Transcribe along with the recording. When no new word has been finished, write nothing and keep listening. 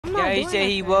He said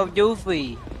he loved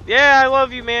Doofy. Yeah, I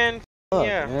love you, man. Oh,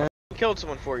 Yeah. man. Killed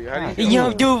someone for you. How do you feel?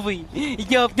 Yo, Doofy.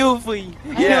 Yo, Doofy.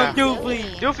 Yeah. Yo,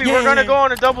 Doofy. Doofy, Yeah. we're gonna go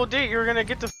on a double date. You're gonna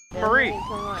get to Marie.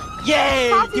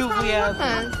 Yeah, Doofy.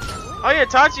 Oh yeah,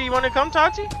 Tati, you wanna come,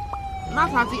 Tati?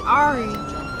 Not Tati, Ari.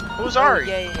 Who's Ari?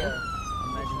 Yeah.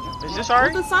 Is this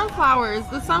Ari? With the sunflowers.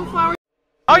 The sunflowers.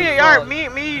 Oh yeah, Ari.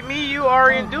 Me, you,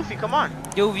 Ari, and Doofy. Come on.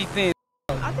 Doofy fan.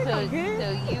 I think I'm good.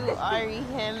 So you, Ari,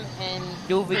 him, and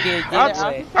Doofy get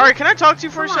Ari, can I talk to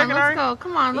you for a Come second, on, Ari? let's go.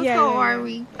 Come on, let's go,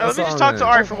 Ari. Let me just talk to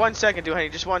Ari for 1 second, dude, honey.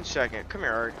 Just 1 second. Come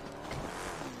here, Ari.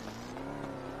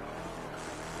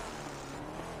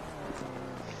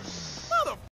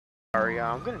 Ari,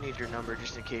 I'm gonna need your number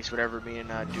just in case whatever me and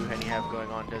Duhenny have going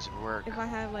on doesn't work. If I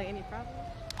have like any problems.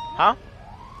 Huh?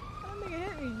 That nigga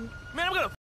hit me. Man, I'm gonna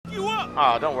f you up.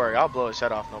 Oh, don't worry. I'll blow his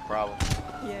head off, no problem.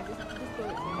 Yeah, just do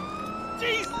it.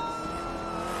 Jesus.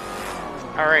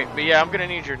 Alright, but yeah, I'm gonna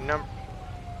need your number.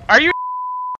 Are you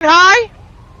high?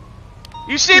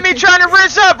 You see me trying to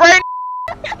rinse up, right?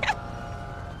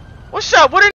 What's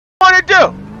up? What do you want to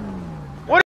do?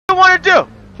 What do you want to do?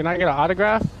 Can I get an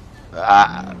autograph?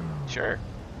 Sure.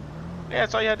 Yeah,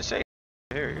 that's all you had to say.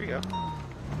 Here you go.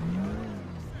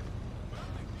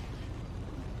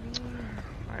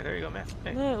 Alright, there you go, man.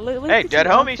 Hey, Look hey at dead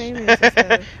you, all homies. famous and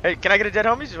stuff. Hey, can I get a dead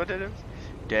homies? What dead homies?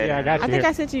 Dead. Yeah, I got you. I think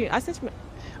I sent you.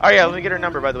 Oh yeah, let me get her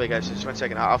number by the way, guys. Just 1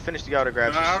 second. I'll finish the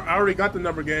autographs. I already got the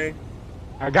number, gang.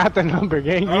 I got the number,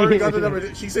 gang. I already got the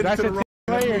number. She said That's to a the team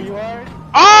wrong player, you are.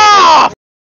 Oh!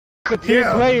 That's a team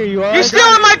player, you are. You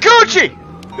stealing my Gucci!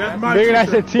 That's my Nigga,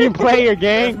 that's a team player,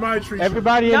 gang. That's my treat.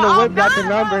 Everybody in the whip got the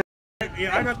number.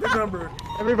 Yeah, I got the number.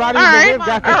 Everybody in the whip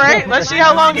got the number. Alright, let's see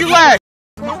how long you last.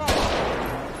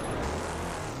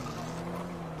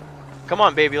 Come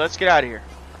on, baby, let's get out of here.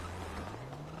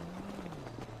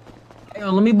 Hey,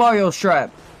 let me borrow your strap.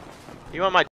 You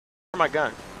want my or my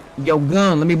gun? Your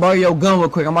gun. Let me borrow your gun real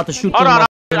quick. I'm about to shoot. Hold on, I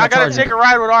gotta charger. take a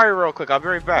ride with Ari real quick. I'll be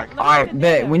right back. Alright,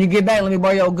 bet. When you get back, let me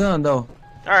borrow your gun, though.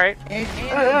 Alright.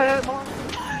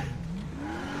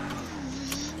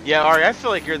 Yeah, Ari, I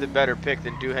feel like you're the better pick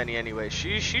than Duhenny anyway.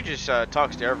 She just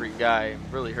talks to every guy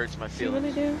and really hurts my You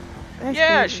feelings. really do? That's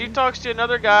Yeah, crazy. she talks to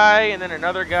another guy and then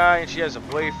another guy and she has a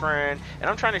boyfriend and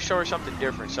I'm trying to show her something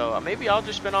different. So maybe I'll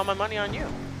just spend all my money on you.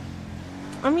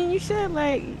 I mean, you should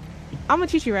like. I'm gonna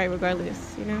treat you right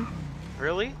regardless. You know?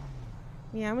 Really?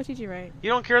 Yeah, I'm gonna treat you right.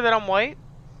 You don't care that I'm white?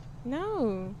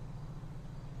 No.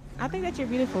 I think that you're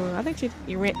beautiful. I think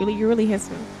you're really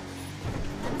handsome.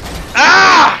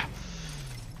 Ah!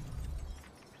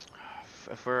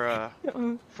 If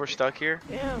we're stuck here.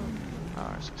 Yeah. Oh,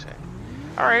 I was gonna say.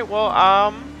 All right. Well,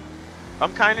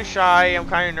 I'm kind of shy. I'm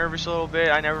kind of nervous a little bit.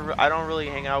 I don't really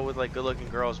hang out with like good-looking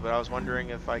girls, but I was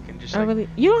wondering if I can just like,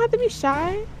 You don't have to be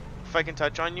shy. if I can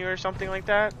touch on you or something like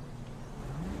that.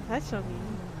 Touch on me.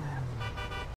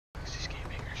 These game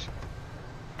makers.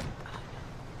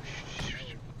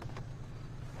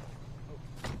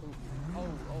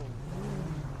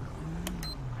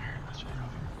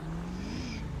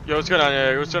 Yo, what's going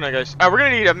on? What's going on, guys? We're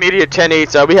gonna need immediate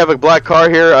 10-8s. We have a black car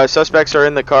here. Suspects are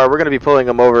in the car. We're gonna be pulling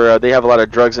them over. They have a lot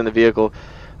of drugs in the vehicle.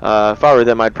 If I were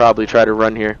them, I'd probably try to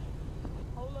run here.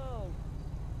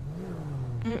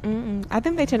 I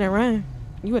think they trying to run.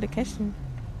 You would have catched them.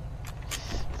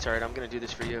 It's alright. I'm gonna do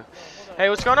this for you. Hey,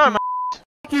 what's going on, man?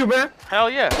 Fuck you, man. Hell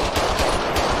yeah.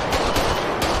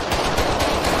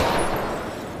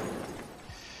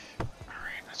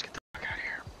 Alright, let's get the fuck out of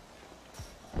here.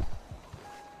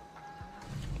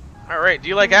 Alright, do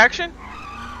you like action?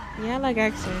 Yeah, I like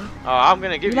action. Oh, I'm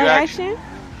gonna give you like action.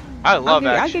 I love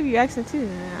action. I'll give you action too.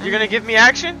 You're gonna give me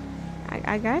action?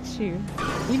 I got you.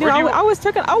 You know, I was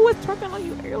twerking on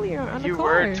you earlier on the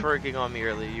car. You were twerking on me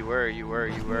earlier. You were.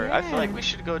 Yeah. I feel like we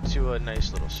should go to a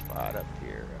nice little spot up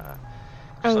here.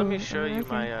 Just let me show you okay.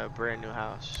 my brand new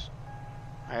house.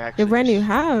 Your brand new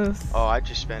house? Oh, I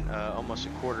just spent almost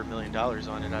 $250,000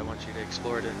 on it. I want you to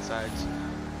explore the insides.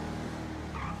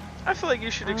 I feel like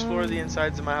you should explore the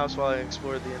insides of my house while I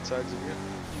explore the insides of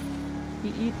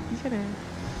you. You should have.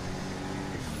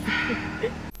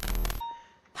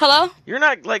 Hello? You're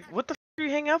not like, what the f are you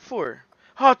hanging up for?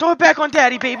 Oh, throw it back on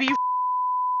daddy, baby. You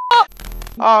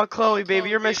oh, Chloe,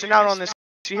 baby, you're missing out on this.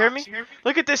 You hear me?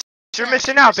 Look at this. You're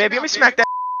missing out, baby. Let me smack that.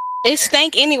 It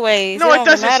stank anyways. No, it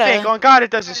doesn't matter. stink. On God, it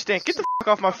doesn't stink. Get the f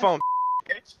off my phone.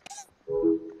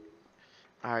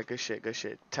 Alright, good shit, good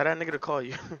shit. Tell that nigga to call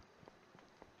you.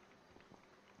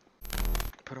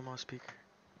 Put him on speaker.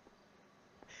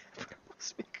 Put him on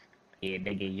speaker. Yeah,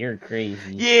 nigga, you're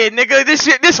crazy. Yeah, nigga,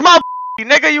 this my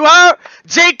nigga, you heard?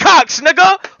 Jay Cox,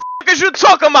 nigga. Fuck is you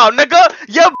talking about, nigga?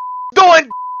 You doing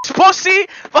pussy?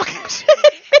 Fucking shit.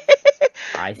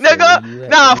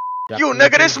 Nah, f you,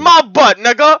 nigga. This my butt,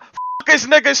 nigga. Fuck is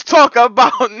niggas talk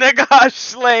about, nigga. I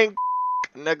slang,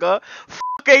 nigga.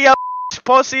 Fuck your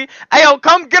pussy. Hey, yo,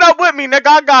 come get up with me, nigga.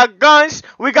 I got guns.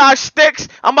 We got sticks.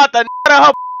 I'm about to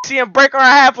her pussy and break her in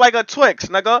half like a Twix,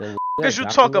 nigga. What is you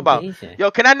talk about?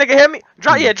 Yo, can that nigga hear me?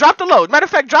 Drop the low. Matter of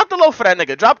fact, drop the low for that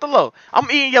nigga. Drop the low. I'm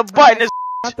eating your butt in this.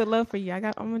 Drop the low for you. I'm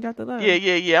gonna drop the low.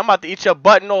 Yeah. I'm about to eat your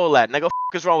butt and all that, nigga. What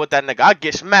is wrong with that nigga? I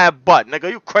get mad butt,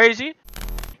 nigga. You crazy?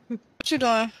 What you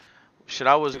doing? Shit,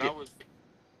 I was.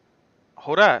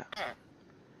 Hold that.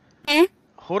 Hmm?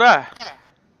 Hold that.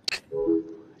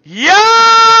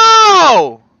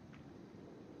 Yo!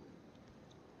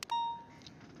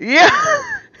 Yeah.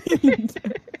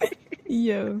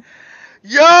 Yo.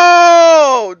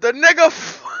 Yo! The nigga.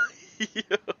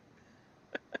 Yo.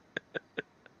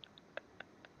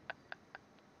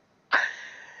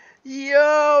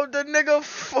 Yo, the nigga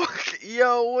fuck.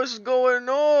 Yo, what's going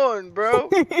on, bro?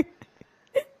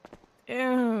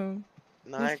 Ew.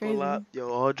 Nah, I ain't gonna lie. Yo,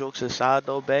 all jokes aside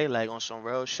though, bae, like on some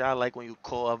real shit, like when you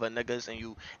call other niggas and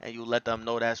you let them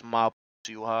know that's my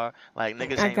you hard. Like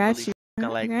niggas ain't really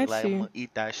fucking like me. Like I'm gonna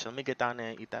eat that shit. Let me get down there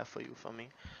and eat that for you, for me.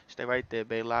 Stay right there,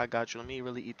 bae. I got you. Let me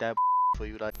really eat that for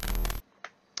you. Like,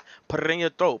 put it in your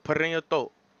throat. Put it in your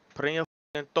throat. Put it in your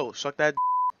fucking throat. Suck that.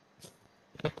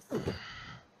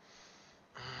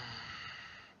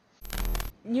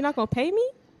 You not gonna pay me?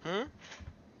 Hmm?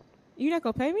 You not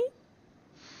gonna pay me?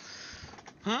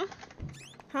 Hmm?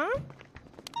 Huh?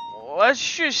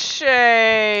 Let's just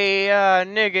say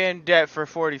nigga in debt for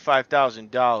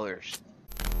 $45,000.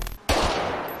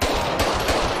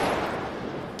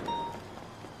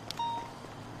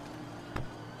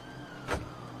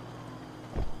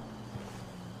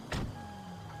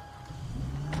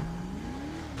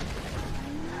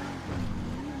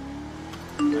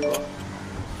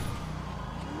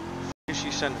 What is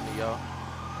she sending me, y'all?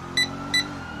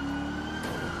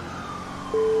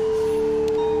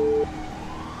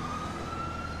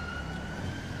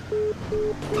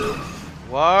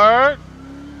 What?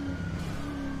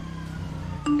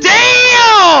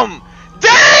 Damn!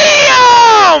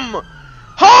 Damn!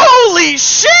 Holy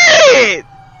shit!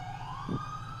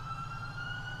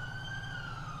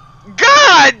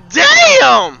 God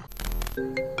damn!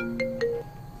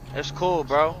 That's cool,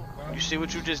 bro. You see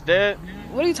what you just did?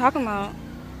 What are you talking about?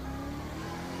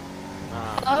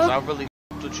 Nah, cause I really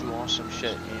with you on some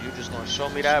shit, and you just gonna show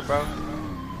me that, bro?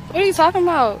 What are you talking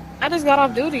about? I just got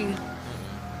off duty.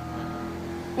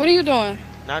 What are you doing?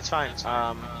 No, it's fine.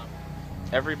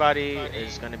 Everybody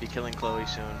is gonna be killing Chloe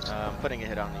soon. I'm putting a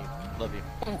hit on you. Love you.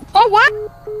 Oh, what?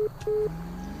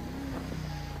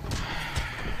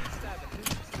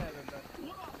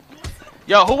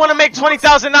 Yo, who wanna make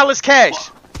 $20,000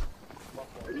 cash?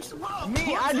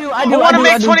 Me, I do. Who wanna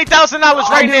make $20,000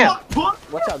 right now?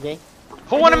 What's up, gang?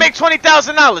 Who wanna make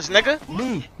 $20,000, nigga?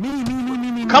 Me.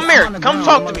 Come here. Come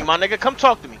talk to me, my nigga. Come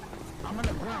talk to me. I'm on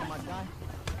the ground, my guy.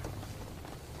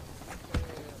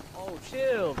 Oh,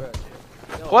 chill, bro.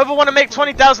 Whoever wanna make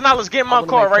 $20,000, get in my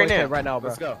car right now. Right now, bro.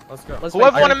 Let's go.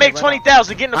 Whoever wanna make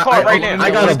 $20,000, get in the car right now. I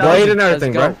got a blade and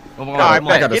everything, bro. Alright,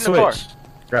 I got get a in the car. switch.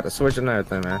 Got a switch and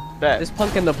everything, man. Bet. This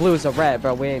punk in the blue is a rat,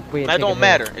 bro. We ain't That don't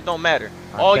matter. It don't matter.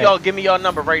 All y'all give me y'all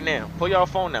number right now. Pull y'all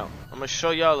phone out. I'm gonna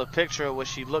show y'all a picture of what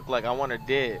she looked like. I want her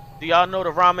dead. Do y'all know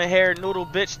the ramen hair noodle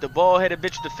bitch, the bald headed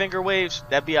bitch with the finger waves?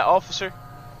 That be an officer?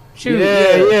 Shoot,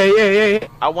 Yeah.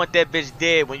 I want that bitch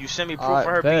dead. When you send me proof of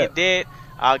her being dead,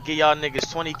 I'll give y'all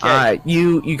niggas 20K. Alright,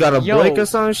 you got a blick or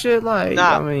some shit? Like,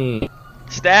 Nah. I mean...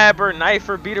 Stab her, knife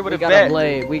her, beat her with We a got bat. a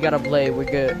blade. We got a blade. We're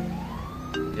good.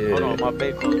 Yeah. Hold on, my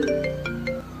babe calling.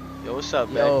 Yo, what's up,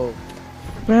 babe? Yo.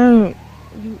 Bro,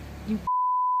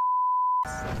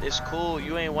 It's cool.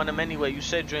 You ain't want him anyway. You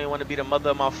said you ain't want to be the mother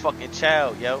of my fucking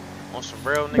child, yo. On some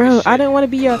real nigga bro, shit. I didn't want to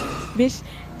be your bitch.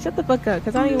 Shut the fuck up,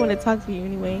 cause I don't even want to talk to you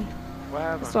anyway. What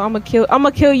happened? So I'ma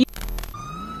kill you.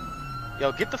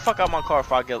 Yo, get the fuck out my car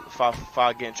if I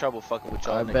get in trouble fucking with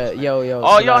y'all I niggas. bet. Yo.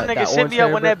 All so y'all that niggas hit orange me up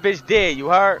hair, when bro, that bitch dead, you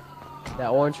heard? That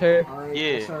orange hair?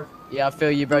 Yeah. Yeah, I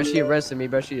feel you, bro. She arrested me,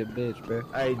 bro. She a bitch, bro.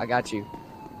 Hey, I got you.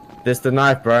 this the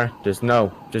knife, bro. Just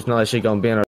know that shit gonna be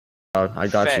in her. I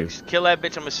got Facts. Kill that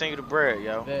bitch, I'm gonna send you the bread,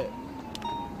 yo. Bet.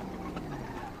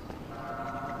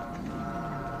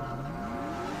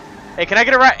 Hey, can I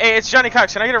get a ride? Hey, it's Johnny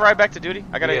Cox. Can I get a ride back to duty?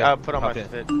 I gotta put on my Okay.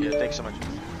 fit. Yeah, thanks so much.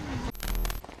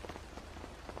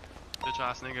 Bitch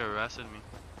ass nigga arrested me.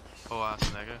 Oh ass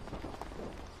nigga.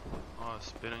 Oh,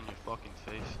 spit in your fucking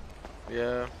face.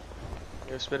 Yeah.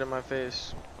 You spit in my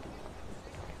face.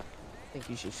 I think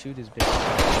you should shoot his bitch.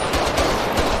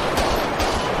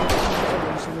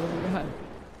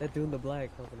 That dude in the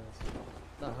black helping us.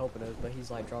 Not helping us, but he's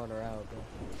like drawing her out. Bro.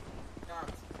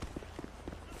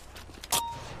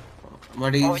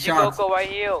 What are you shots? right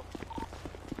here.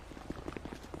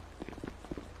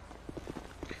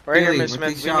 Right here, Billy, Miss with Smith.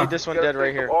 these We need shots. this one dead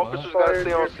right here. Officers gotta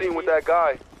stay on scene with that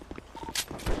guy.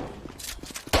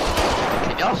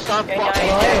 Y'all stop Good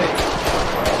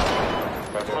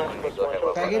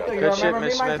shit,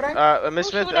 Miss Smith. Miss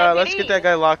Smith, let's get that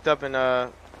guy locked up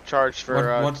and charged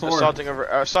for What for?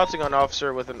 assaulting an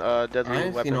officer with a I deadly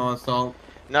ain't weapon. seen no assault.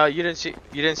 No, you didn't see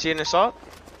an assault?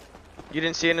 You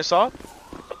didn't see an assault?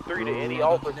 3 to any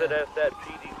officer that's at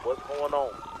PD. What's going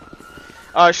on?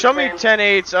 Show me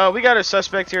 10-8. We got a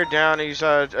suspect here down. He's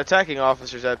attacking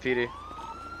officers at PD.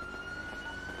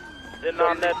 Then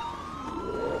on that.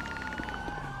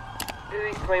 He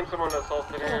claimed someone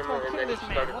assaulted him and then he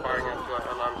started firing into an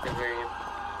alarm civilian.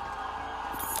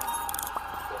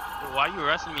 Why you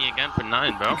arresting me again for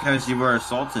 9, bro? Because you were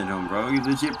assaulting him, bro. You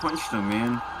legit punched him,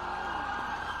 man.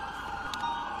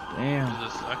 Damn.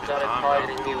 Started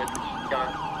targeting me with the gun.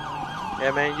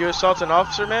 Yeah, man, you assault an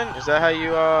officer, man? Is that how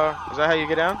you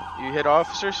get down? You hit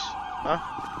officers? Huh?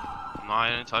 No, I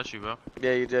didn't touch you, bro.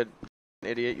 Yeah, you did.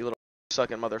 Idiot, you little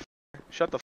sucking motherfucker. Shut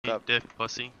the Eat up. dick,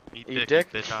 pussy. Eat Eat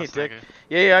dick? bitch Eat ass dick? nigga.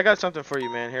 Yeah, I got something for you,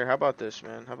 man. Here, how about this,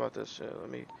 man? How about this? Let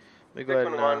me go ahead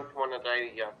and One at the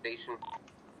station.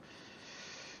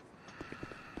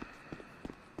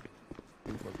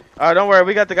 don't worry,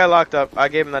 we got the guy locked up. I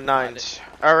gave him the 9s.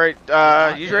 All right,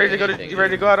 you ready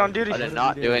to go out on duty? I did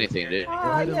not do anything, dude. Go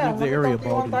ahead and leave the area,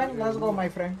 Baldy. Let's go, my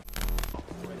friend.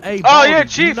 Hey, Oh Baldy, yeah, do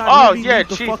Chief. not Oh leave yeah,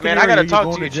 the Chief. fucking Man, I area, gotta you're talk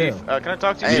going to you, jail. Chief. Can I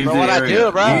talk to you? Hey, Chief? bro, what I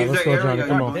do, bro? Let's go, Johnny.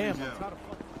 Come on. Damn.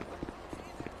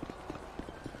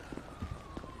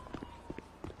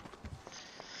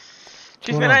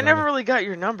 Chief, man, I never really got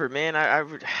your number, man. I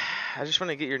just want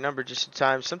to get your number just in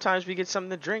time. Sometimes we get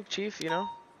something to drink, Chief. You know.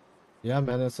 Yeah,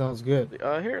 man, that sounds good.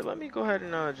 Here, let me go ahead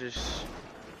and just.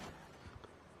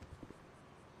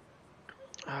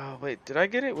 Oh wait, did I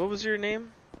get it? What was your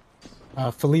name?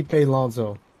 Felipe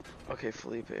Lonzo. Okay,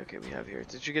 Felipe. Okay, we have here.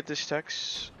 Did you get this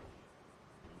text?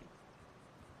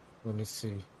 Let me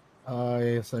see.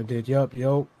 Yes, I did. Yup.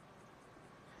 Yeah,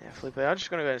 Felipe. I'm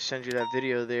just gonna go ahead and send you that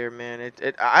video there, man.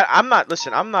 I'm not.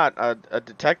 Listen, I'm not a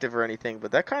detective or anything,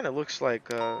 but that kind of looks like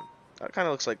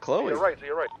Chloe. You're right.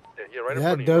 Yeah, right in front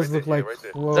That of you. does right look there, like right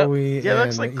there. Chloe. Yeah, and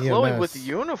looks like the Chloe EMS. with the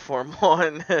uniform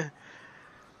on.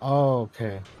 Oh,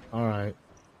 okay. All right.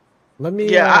 Let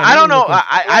me. Yeah, let I me don't know. look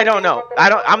at- I don't know.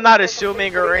 I'm not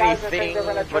assuming or anything,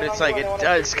 but it's like it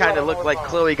does kind of look like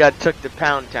Chloe got took to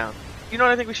Pound Town. You know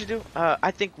what I think we should do?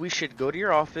 I think we should go to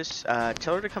your office,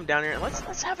 tell her to come down here, and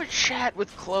let's have a chat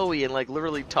with Chloe and like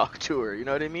literally talk to her. You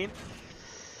know what I mean?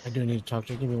 I do need to talk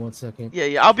to you. Give me 1 second.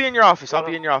 Yeah. I'll be in your office. I'll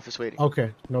be in your office waiting.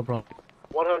 Okay, no problem.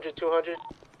 100, 200.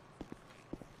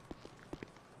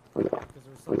 Because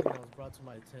there was something that was brought to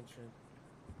my attention.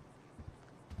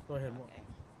 Go ahead.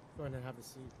 Go ahead and have a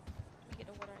seat.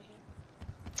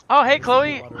 Oh, hey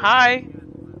Chloe. Hi.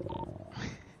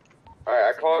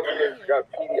 Alright, I called you.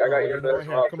 Got PD. I got your best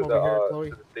Come over here, Chloe.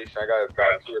 to the station. I got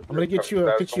I'm gonna get you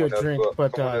a drink,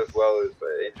 but as well as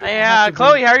Hey,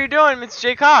 Chloe. How are you doing? It's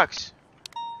Jay Cox.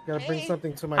 gotta bring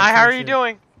something to my Hi. How are you attention.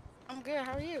 doing? I'm good.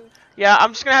 How are you? Yeah,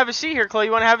 I'm just gonna have a seat here, Chloe.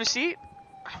 You want to have a seat?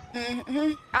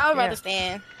 I'd rather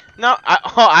stand. No,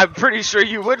 I'm pretty sure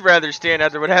you would rather stand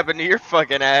after what happened to your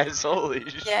fucking ass. Holy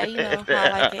shit. Yeah, you know how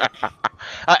I like it.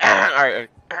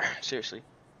 Alright, seriously.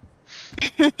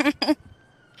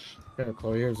 Here,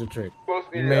 Chloe, here's a drink.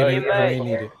 You may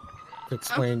need it to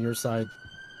explain your side.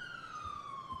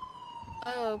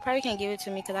 Oh, probably can't give it to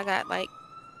me because I got like.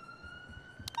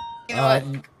 You know what?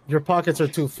 Your pockets are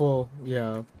too full.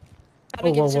 Yeah.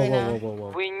 Probably give it to me now.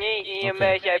 Whoa. We need EMS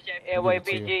Okay. at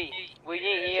NYPD. We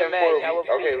need EMS.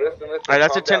 Okay, listen. Alright,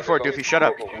 that's a 10-4, Doofy. Shut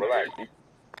up.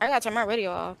 I gotta turn my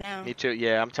radio off now. Me too.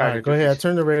 Yeah, I'm All tired. right, of go ahead. Doofies.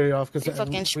 Turn the radio off because You're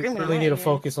fucking we screaming really need to around here.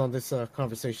 focus on this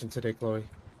conversation today, Chloe.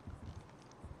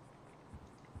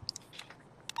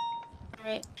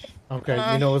 Alright.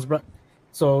 Okay, you know,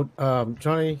 so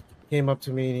Johnny came up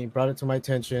to me and he brought it to my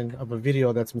attention of a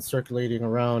video that's been circulating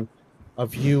around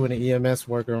of you and an EMS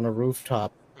worker on a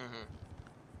rooftop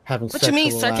having What you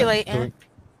mean sexual acts. circulating?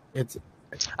 It's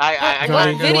I Johnny, What you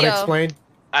want to video? explain?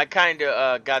 I kind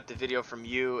of got the video from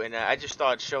you, and I just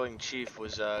thought showing Chief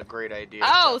was a great idea.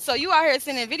 Oh, so you out here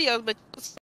sending videos, but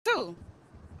too.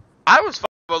 I was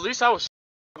well, at least I was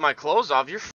with my clothes off.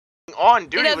 You're on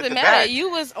duty It with doesn't the matter. bag. You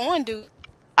was on duty.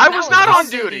 I was not on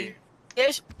duty.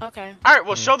 Yes. Okay. All right,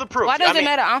 well, show the proof. Why does I mean, it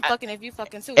matter? I'm fucking if you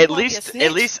fucking too. At You wanna be a least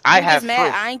snitch? I You have just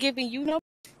mad proof. I ain't giving you no.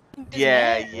 Just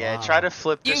Yeah, mad. yeah. Try to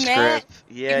flip the You script. mad?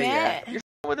 Yeah, You yeah. mad? You're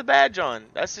with a badge on.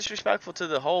 That's disrespectful to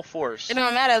the whole force. It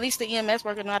don't matter. At least the EMS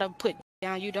worker know how to put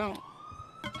down. You don't.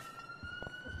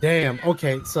 Damn.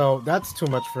 Okay, so that's too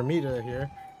much for me to hear.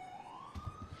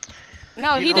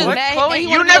 No, You he know just what, mad. Chloe? He You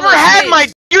wanna be a never little had my.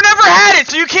 bitch. You never had it,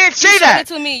 so you can't say You showed that. it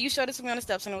to me. You showed it to me on the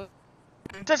steps, and it was...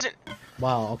 Doesn't.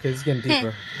 Wow. Okay, it's getting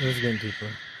deeper. It was getting deeper.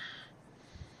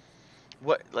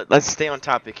 What? Let's stay on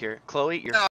topic here. Chloe,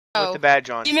 you're with the badge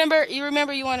on. You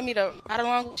remember you wanted me to ride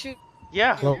along with you?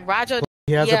 Yeah. Roger.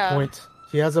 He has yeah. a point.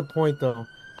 He has a point, though.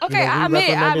 Okay, You know, we I admit,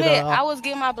 recommended, I was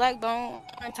getting my black bone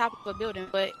on top of a building,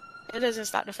 but it doesn't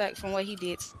stop the fact from what he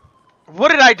did.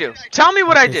 What did I do? Tell me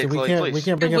what I Okay, did, so Chloe, please. we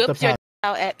can't bring You up the whipped your past.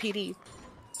 out at PD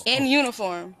in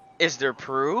uniform. Is there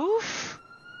proof?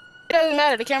 It doesn't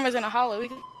matter. The camera's in the hallway. We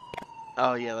can...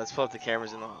 Oh yeah, let's pull up the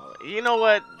cameras in the hallway. You know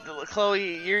what,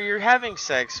 Chloe, you're having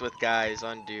sex with guys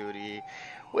on duty,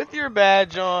 with your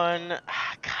badge on.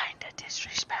 Kinda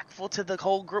disrespectful to the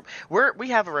whole group. We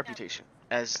have a reputation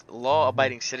as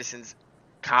law-abiding citizens,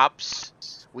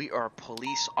 cops. We are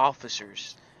police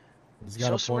officers.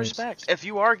 Show some respect. If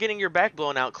you are getting your back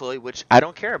blown out, Chloe, which I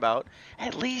don't care about,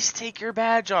 at least take your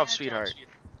badge off, sweetheart.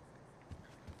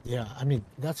 Yeah, I mean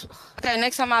that's. Okay,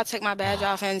 next time I'll take my badge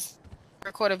off and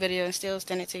record a video and still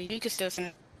send it to you. You can still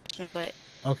send it, but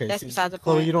Okay, that's besides the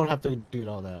Chloe, point. you don't have to do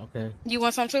all that, okay? You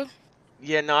want some too?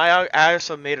 Yeah, no, I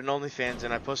also made an OnlyFans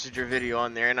and I posted your video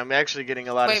on there, and I'm actually getting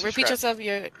a lot of Wait, repeat subscribers.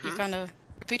 yourself. You kind of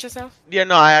repeat yourself. Yeah,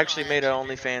 no, I actually made an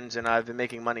OnlyFans and I've been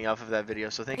making money off of that video,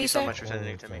 so thank you so said? much for sending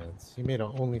it to me. He made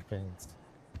an OnlyFans.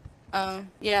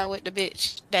 Yeah, with the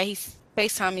bitch that he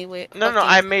FaceTime me with. No, fucking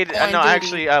I made it. on No, I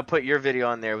duty. actually put your video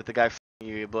on there with the guy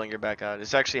you blowing your back out.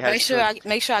 It's actually has.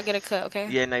 Make sure I get a cut, okay?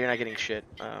 Yeah, no, you're not getting shit.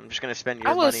 I'm just gonna spend your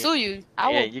I will money. sue you.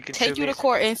 I Yeah, will you can take sue you me. to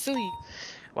court and sue you.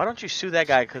 Why don't you sue that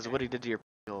guy because of what he did to your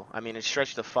p***hole? I mean, it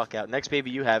stretched the fuck out. Next baby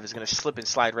you have is gonna slip and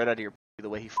slide right out of your p*** the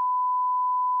way he.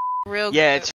 Real.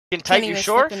 Yeah, good. it's f***ing tight. Can't You even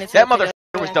sure? slip into That the motherfucker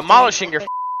was video. demolishing your.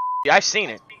 I've seen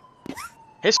it.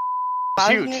 His was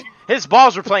Bothering huge. it? His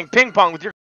balls were playing ping pong with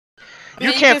your. I mean,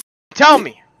 You can't can- tell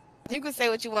me. You can say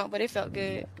what you want, but it felt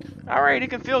good. All right, it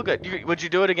can feel good. Would you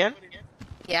do it again?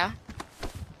 Yeah.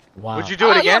 Wow. Would you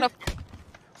do it again?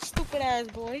 Stupid ass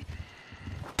boy.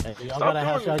 Hey, y'all gotta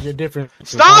hash out your differences.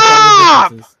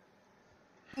 Stop!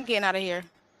 I'm getting out of here.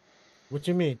 What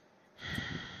you mean?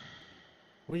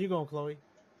 Where you going, Chloe?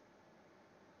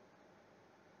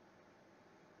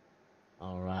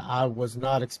 All right, I was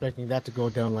not expecting that to go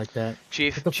down like that.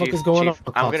 Chief, what the Chief, fuck is going Chief,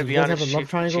 on? I'm gonna Do be you guys honest, have a love Chief,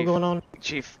 triangle Chief, going on?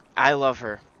 Chief, I love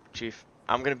her. Chief,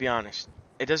 I'm gonna be honest.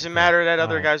 It doesn't matter that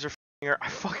other Alright. guys are f***ing her. I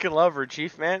fucking love her,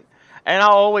 Chief, man. And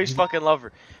I'll always fucking love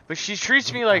her. But she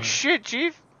treats me like shit,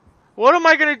 Chief. What am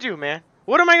I gonna do, man?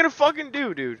 What am I gonna fucking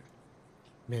do, dude?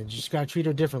 Man, you just gotta treat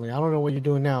her differently. I don't know what you're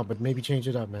doing now, but maybe change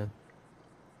it up, man.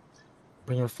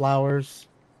 Bring her flowers.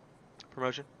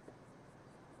 Promotion.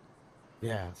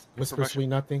 Yeah. Whisper Promotion. sweet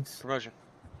nothings. Promotion.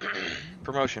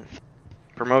 Promotion.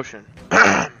 Promotion.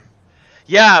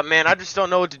 Yeah, man, I just don't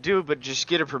know what to do, but just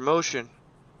get a promotion.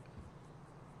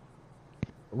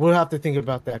 We'll have to think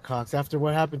about that, Cox. After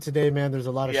what happened today, man, there's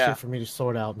a lot of Yeah. shit for me to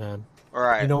sort out, man. All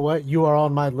right. You know what? You are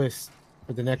on my list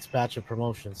for the next batch of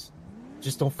promotions.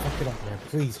 Just don't fuck it up, man.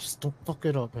 Please, just don't fuck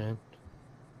it up, man.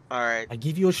 All right. I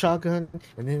give you a shotgun,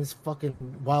 and then it's fucking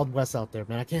Wild West out there,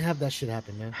 man. I can't have that shit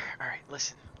happen, man. All right.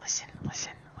 Listen.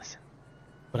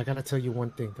 But I gotta tell you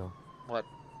one thing, though. What?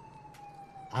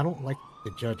 I don't like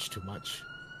the judge too much,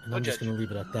 and What I'm just judge? gonna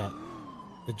leave it at that.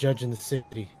 The judge in the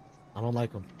city. I don't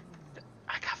like him.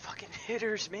 I got fucking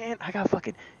hitters, man. I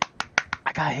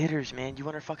got hitters, man. You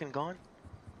want her fucking gone?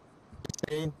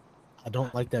 I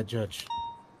don't like that judge.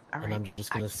 All And right. I'm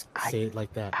just gonna say it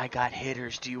like that. I got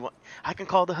hitters. Do you want? I can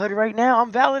call the hood right now.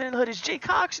 I'm valid in the hood. It's Jay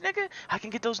Cox, nigga. I can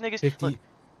get those niggas. 50. Look,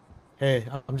 Hey,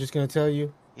 I'm just gonna tell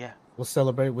you. Yeah. We'll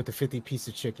celebrate with the 50 piece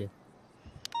of chicken.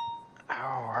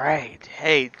 all right.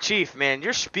 Hey, Chief, man,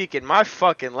 you're speaking my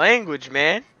fucking language,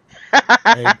 man.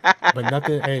 Hey, but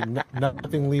nothing. Hey,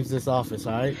 nothing leaves this office.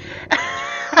 All right.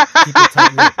 Keep it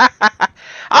tight-lipped.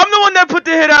 I'm the one that put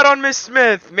the hit out on Miss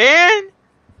Smith, man.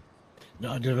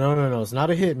 No. It's not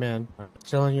a hit, man. I'm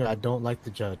telling you, I don't like the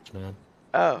judge, man.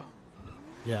 Oh.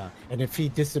 Yeah, and if he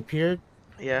disappeared,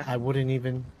 Yeah. I wouldn't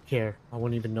even care. I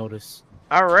wouldn't even notice.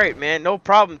 All right, man. No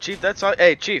problem, Chief. That's all.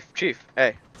 Hey, Chief.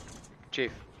 Hey,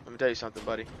 Chief. Let me tell you something,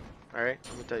 buddy. All right.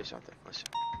 Let me tell you something. Listen.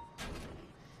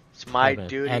 It's my Hey, man,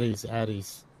 duty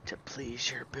Addies. to please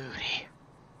your booty.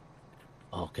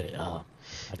 Okay.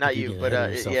 Not you, but yeah,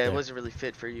 it there. wasn't really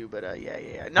fit for you, but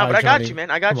yeah. No, All but right, I got Johnny. you,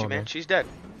 man. I got Come you, on, man. man. She's dead.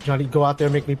 Johnny, go out there,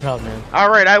 and make me proud, man. All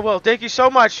right, I will. Thank you so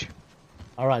much.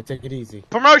 All right, take it easy.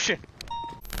 Promotion.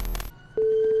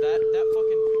 That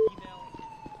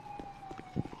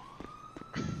fucking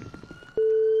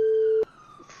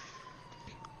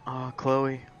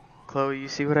Chloe. Chloe, you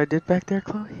see what I did back there,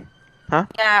 Chloe? Huh?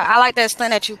 Yeah, I like that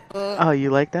stunt that you put. Oh, you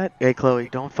like that? Hey, Chloe,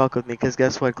 don't fuck with me, because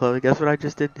guess what, Chloe? Guess what I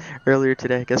just did earlier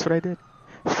today? Guess what I did?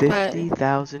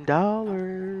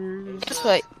 $50,000. Guess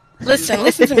what? Listen to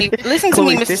me. Listen to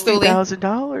me, Mr. Stooley.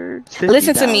 $50,000.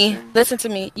 Listen to me. Listen to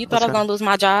me. You thought I was What's gonna lose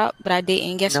my job, but I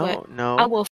didn't. Guess what? No. I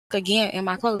will again in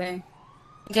my clothing.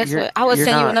 Guess You're- what? I will you're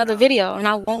send you not. another video, and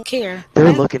I won't care.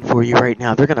 They're looking for you right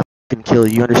now. They're gonna fucking kill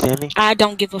you. You understand me? I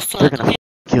don't give a They're fuck. gonna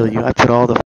kill you. I put all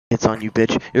the hits on you,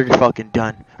 bitch. You're fucking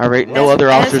done. All right. No As- other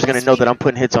as officer's we gonna know that I'm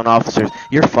putting hits on officers.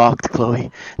 You're fucked,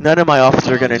 Chloe. None of my officers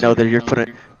are gonna know that you're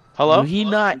putting. Hello? He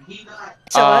not.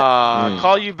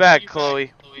 Call you back,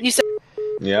 Chloe. You said.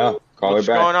 Yeah, call What's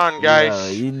her back. going on, guys?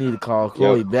 Yeah, you need to call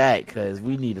Chloe back because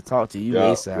we need to talk to you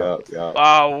ASAP.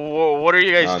 What are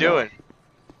you guys doing?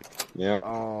 Yeah.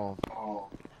 Oh.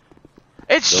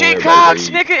 It's Don't Jay worry about Cox,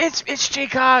 it, nigga. It's Jay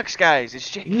Cox, guys. It's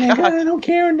Jay Nigga, Cox. I don't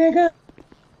care, nigga.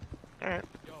 Alright.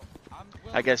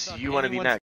 I guess you want to be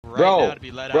next.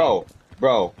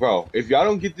 Bro, if y'all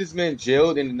don't get this man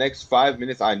jailed in the next 5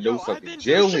 minutes, I know something.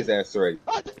 Jail his ass already.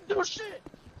 I didn't do shit.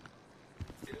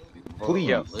 Please,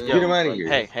 Yo, get him out of here.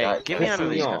 Hey, get me out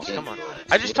of these guys. Come on.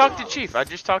 I just talked to Chief. I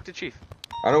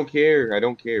don't care. I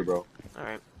don't care, bro.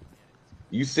 Alright.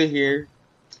 You sit here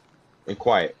and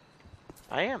quiet.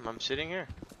 I am. I'm sitting here.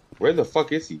 Where the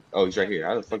fuck is he? Oh, he's right here.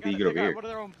 How the fuck did he get over here? One of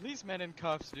their own policemen in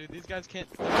cuffs, dude. These guys can't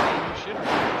do shit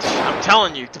around. I'm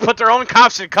telling you, to put their own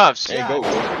cops in cuffs. Hey, go.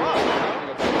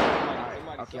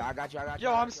 Okay, I got you.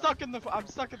 Yo, I'm stuck in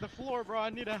the floor, bro.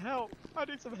 I need help. I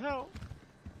need some help.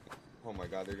 Oh my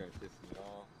god, they're gonna piss me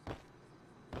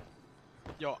off.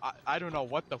 Yo, I don't know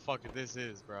what the fuck this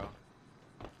is, bro.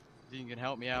 You can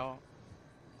help me out?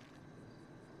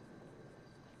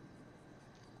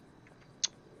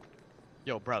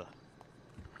 Yo, brother.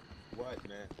 What,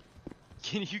 man?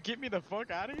 Can you get me the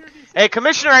fuck out of here? Hey,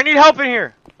 Commissioner, I need help in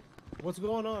here. What's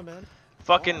going on, man?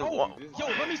 Fucking. Yo,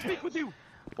 let me speak with you.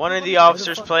 One of the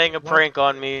officers playing a prank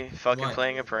on me. Fucking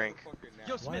playing a prank.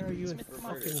 Yo, Why are you in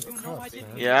fucking cuffs, man?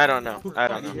 Yeah, I don't know. I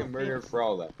don't He know. get murdered for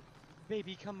all that.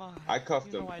 Baby, come on. I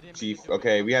cuffed him, Chief.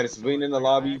 Okay, we had a civilian in the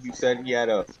lobby. You said he had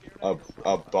a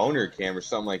boner cam or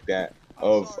something like that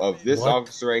of this What?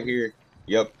 officer right here.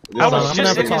 Yep. I was I'm gonna just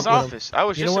have in to his talk with him. office. I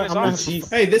was You just know in his what? I'm gonna office. have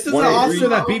to- Hey, this is the 183. officer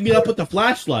that beat me up with the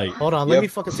flashlight. Hold on, Yep. let me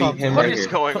fucking See talk to him him. What right is here.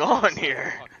 going on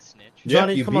here?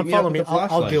 Johnny, you come beat on, me follow up me. with the I'll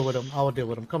flashlight. deal with him. I'll deal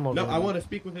with him. Come on, No, man. I want to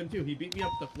speak with him too. He beat me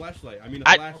up with the flashlight. I mean, a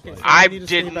I flashlight. I need to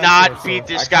did stay back not there, so- beat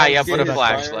this I guy can't up with see a the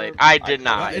flashlight. fire. I did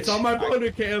not. It's on my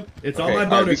boner cam. It's on Okay, my alright,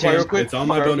 boner be quiet real cam. quick. It's on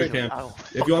my Be quiet boner real quick.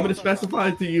 cam. If you want me to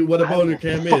specify to you what a boner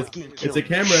cam is, fucking it's a kill you.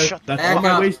 camera Shut that's Back on my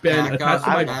up, waistband back attached to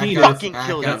up, my back penis up, Fucking back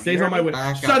kill up, that stays on my waist.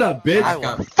 back Shut up, bitch. back I will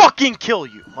up, fucking kill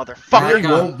you, No, motherfucker. you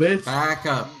won't, bitch. back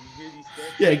up.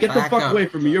 Yeah, get the Back fuck up. away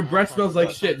from me. Your breath smells like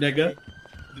shit, nigga.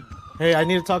 Hey, I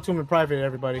need to talk to him in private,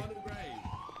 everybody.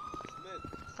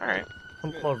 Alright.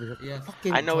 Come over here. Yeah.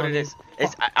 Fucking I know what it Johnny.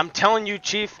 is. I'm telling you,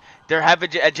 Chief, they have an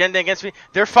agenda against me.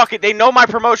 They know my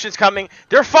promotion's coming.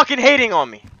 They're fucking hating on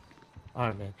me.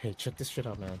 Alright, man. Hey, check this shit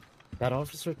out, man. That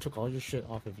officer took all your shit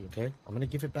off of you, okay? I'm gonna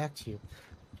give it back to you.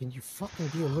 Can you fucking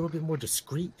be a little bit more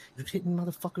discreet? You're hitting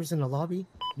motherfuckers in the lobby?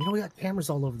 You know we got cameras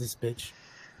all over this bitch.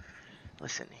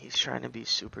 Listen, he's trying to be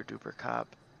super duper cop.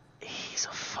 He's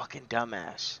a fucking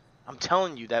dumbass. I'm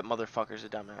telling you, that motherfucker's a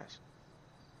dumbass.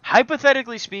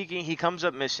 Hypothetically speaking, he comes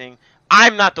up missing.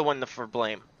 I'm not the one for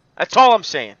blame. That's all I'm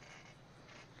saying.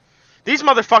 These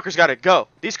motherfuckers gotta go.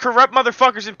 These corrupt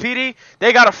motherfuckers in PD,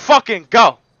 they gotta fucking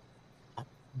go.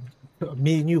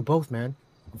 Me and you both, man.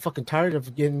 I'm fucking tired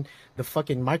of getting the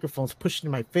fucking microphones pushed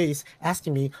in my face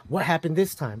asking me what happened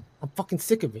this time. I'm fucking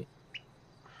sick of it.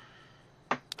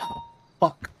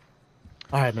 Fuck.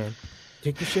 Alright, man.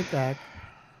 Take your shit back.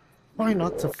 Try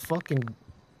not to fucking...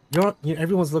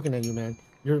 everyone's looking at you, man.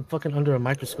 You're fucking under a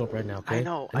microscope right now, okay? I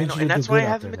know, need you and to that's do why I good out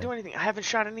haven't there, been man. doing anything. I haven't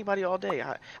shot anybody all day.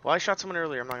 I shot someone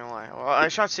earlier, I'm not gonna lie. Well, I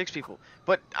shot 6 people,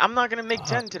 but I'm not gonna make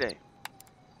 10 today.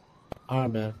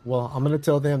 Alright, man. Well, I'm gonna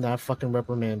tell them that I fucking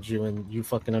reprimand you and you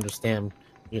fucking understand,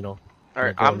 you know.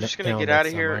 Alright, go I'm just gonna down get next out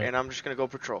of time, here, right? and I'm just gonna go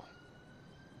patrol.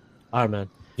 Alright, man.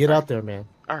 Get out there, man.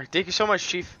 Alright, thank you so much,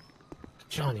 Chief.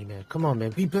 Johnny, man. Come on,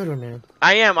 man. Be better, man.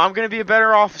 I am. I'm gonna be a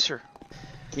better officer.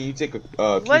 Can you take a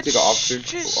officer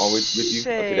on with you?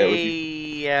 Okay, that with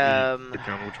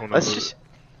you. Let's just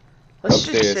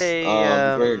Upstairs. say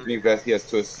wearing a green vest, he has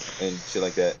twists and shit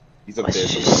like that. He's up let's there.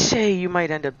 just say you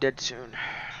might end up dead soon.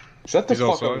 Shut the He's fuck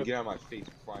up outside. and get out of my face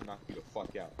before I knock you the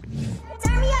fuck out.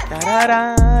 Da da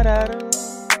da da da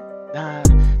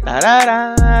da da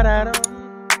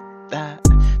da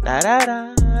da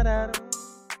da da da.